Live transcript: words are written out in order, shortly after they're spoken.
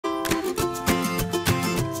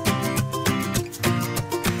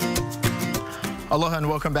Aloha and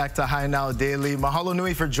welcome back to High Now Daily. Mahalo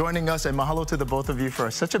nui for joining us, and mahalo to the both of you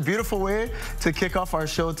for such a beautiful way to kick off our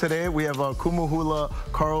show today. We have Kumuhula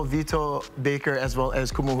Carl Vito Baker as well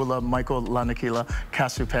as Kumuhula Michael Lanakila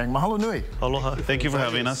Kasupang. Mahalo nui. Aloha. Thank you for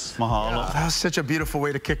having us. Mahalo. Yeah, that's such a beautiful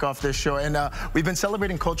way to kick off this show. And we've been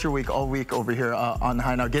celebrating Culture Week all week over here on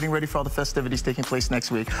High Now, getting ready for all the festivities taking place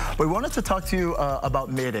next week. But we wanted to talk to you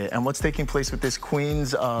about Mere and what's taking place with this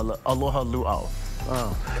Queen's Aloha Lūʻau.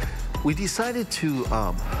 We decided to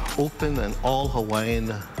open an all-Hawaiian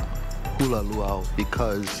hula luau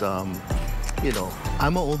because, you know,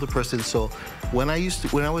 I'm an older person, so when I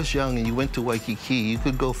was young and you went to Waikiki, you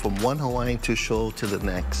could go from one Hawaiian show to the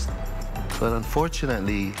next. But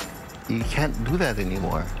unfortunately, you can't do that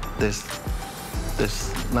anymore. There's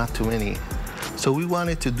not too many. So we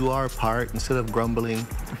wanted to do our part instead of grumbling,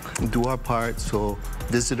 do our part so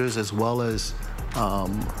visitors as well as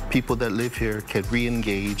people that live here can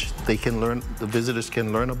re-engage. They can learn, the visitors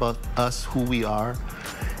can learn about us, who we are,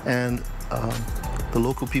 and the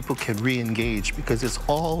local people can re-engage because it's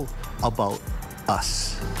all about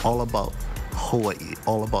us, all about Hawaii,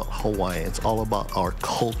 all about Hawaiians, all about our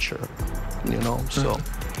culture, you know, so.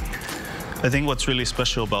 I think what's really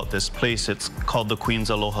special about this place, it's called the Queen's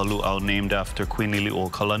Aloha Lūʻau, named after Queen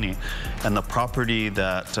Liliuokalani. And the property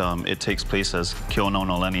that it takes place as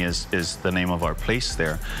Keonaunalani is the name of our place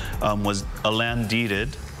there, was a land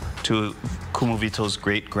deeded to Kumuvito's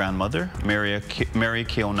great-grandmother, Mary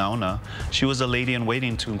Keonauna. She was a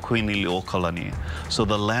lady-in-waiting to Queen Liliuokalani. So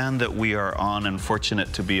the land that we are on and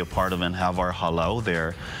fortunate to be a part of and have our halau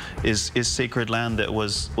there is sacred land that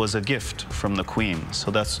was a gift from the Queen.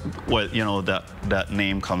 So that's what, you know, that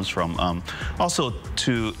name comes from. Also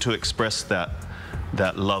to express that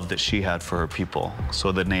love that she had for her people.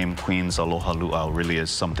 So the name Queen's Aloha Lūʻau really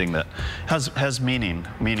is something that has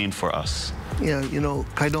meaning for us. Yeah, you know,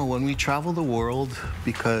 Kaido, when we travel the world,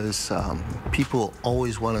 because people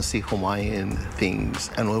always want to see Hawaiian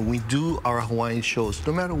things, and when we do our Hawaiian shows,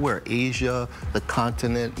 no matter where, Asia, the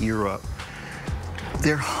continent, Europe,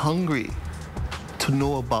 they're hungry to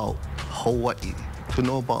know about Hawaii, to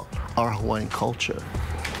know about our Hawaiian culture.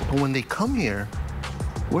 But when they come here,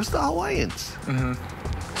 where's the Hawaiians? Mm-hmm.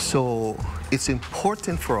 So it's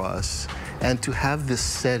important for us, and to have this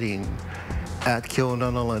setting at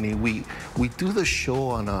Keonaunalani, we do the show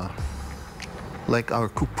on like our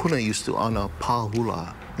kupuna used to, on a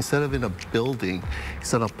pahula. Instead of in a building,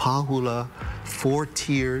 it's on a pahula, 4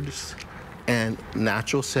 tiers, and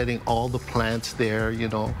natural setting, all the plants there, you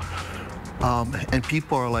know. And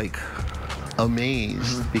people are like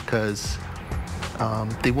amazed because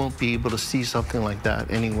they won't be able to see something like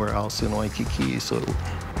that anywhere else in Waikiki. So,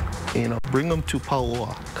 you know, bring them to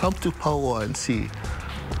Paoa. Come to Paoa and see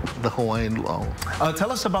the Hawaiian Lūʻau.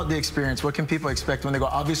 Tell us about the experience. What can people expect when they go?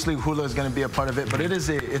 Obviously, hula is going to be a part of it, but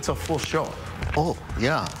it's a full show. Oh,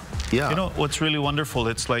 yeah, yeah. You know, what's really wonderful,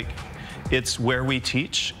 it's like, it's where we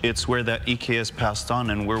teach, it's where that ike is passed on,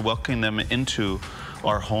 and we're welcoming them into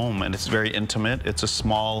our home, and it's very intimate. It's a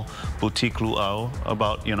small boutique luau,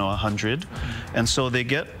 about, you know, 100. And so they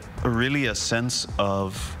get really a sense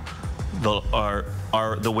of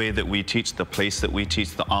the way that we teach, the place that we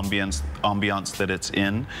teach, the ambiance that it's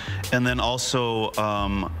in. And then also,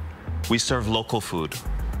 we serve local food.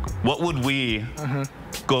 What would we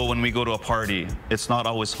go when we go to a party? It's not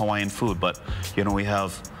always Hawaiian food, but, you know, we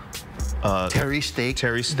have terry steak,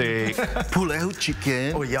 pulehu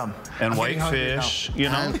chicken, oh yum, and whitefish, you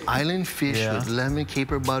know, and island fish with lemon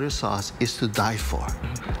caper butter sauce is to die for.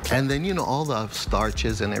 And then, you know, all the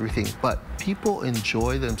starches and everything. But people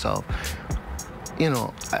enjoy themselves. You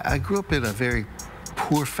know, I grew up in a very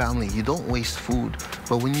poor family. You don't waste food,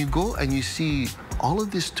 but when you go and you see all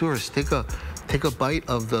of these tourists take a bite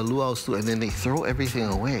of the luau stew and then they throw everything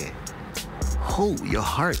away. Oh, your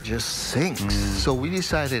heart just sinks. So we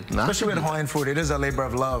decided not to. Especially with Hawaiian food, it is a labor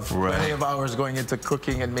of love. Right. Many of hours going into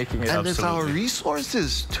cooking and making it. And it's our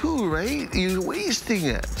resources too, right? You're wasting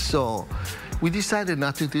it. So we decided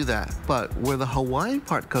not to do that. But where the Hawaiian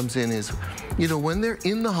part comes in is, you know, when they're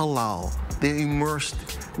in the halau, they're immersed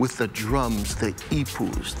with the drums, the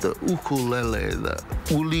ipus, the ukulele, the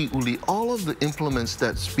uli, all of the implements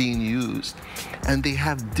that's being used. And they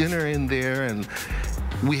have dinner in there, and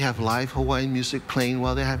we have live Hawaiian music playing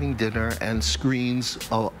while they're having dinner, and screens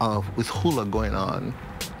with hula going on.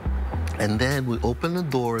 And then we open the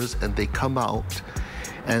doors and they come out,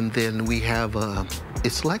 and then we have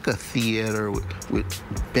it's like a theater with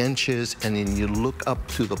benches, and then you look up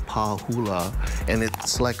to the pahula, and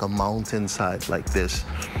it's like a mountainside like this.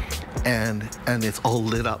 And it's all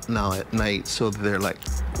lit up now at night, so they're like,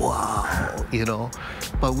 wow, you know.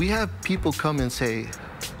 But we have people come and say,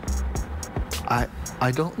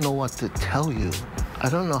 I don't know what to tell you. I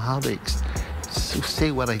don't know how to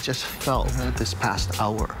say what I just felt this past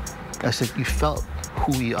hour. I said, you felt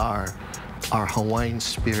who we are, our Hawaiian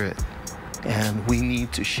spirit, and we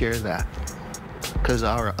need to share that. Because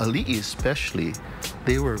our ali'i especially,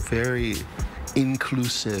 they were very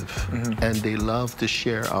inclusive, and they love to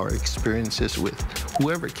share our experiences with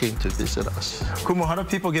whoever came to visit us. Kumu, how do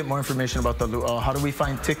people get more information about the Lūʻau? How do we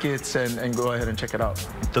find tickets and go ahead and check it out?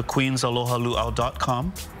 The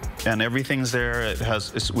queensalohālūʻau.com. And everything's there.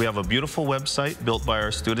 We have a beautiful website built by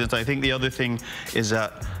our students. I think the other thing is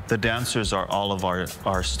that the dancers are all of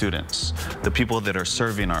our students. The people that are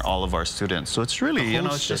serving are all of our students. So it's really, you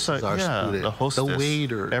know, it's just like, the hostess, the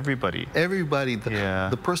waiter, everybody. Everybody.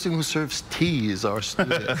 The person who serves tea is our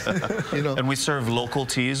student. You know. And we serve local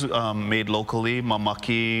teas made locally,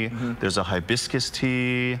 mamaki. There's a hibiscus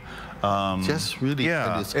tea. Just really,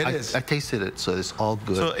 I tasted it, so it's all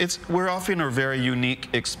good. So we're offering a very unique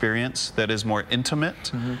experience that is more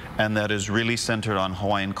intimate and that is really centered on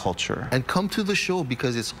Hawaiian culture. And come to the show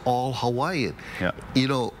because it's all Hawaiian. Yeah. You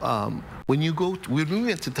know, when we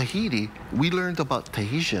went to Tahiti, we learned about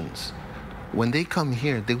Tahitians. When they come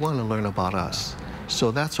here, they want to learn about us. So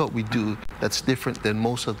that's what we do. That's different than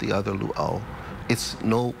most of the other luau. It's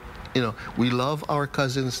no. You know, we love our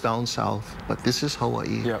cousins down south, but this is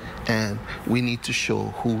Hawaii, and we need to show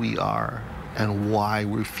who we are and why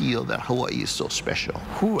we feel that Hawaii is so special.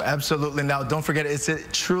 Ooh, absolutely. Now, don't forget, it's a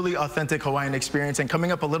truly authentic Hawaiian experience. And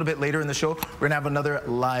coming up a little bit later in the show, we're going to have another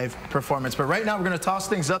live performance. But right now, we're going to toss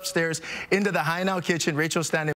things upstairs into the Hainau kitchen. Rachel's standing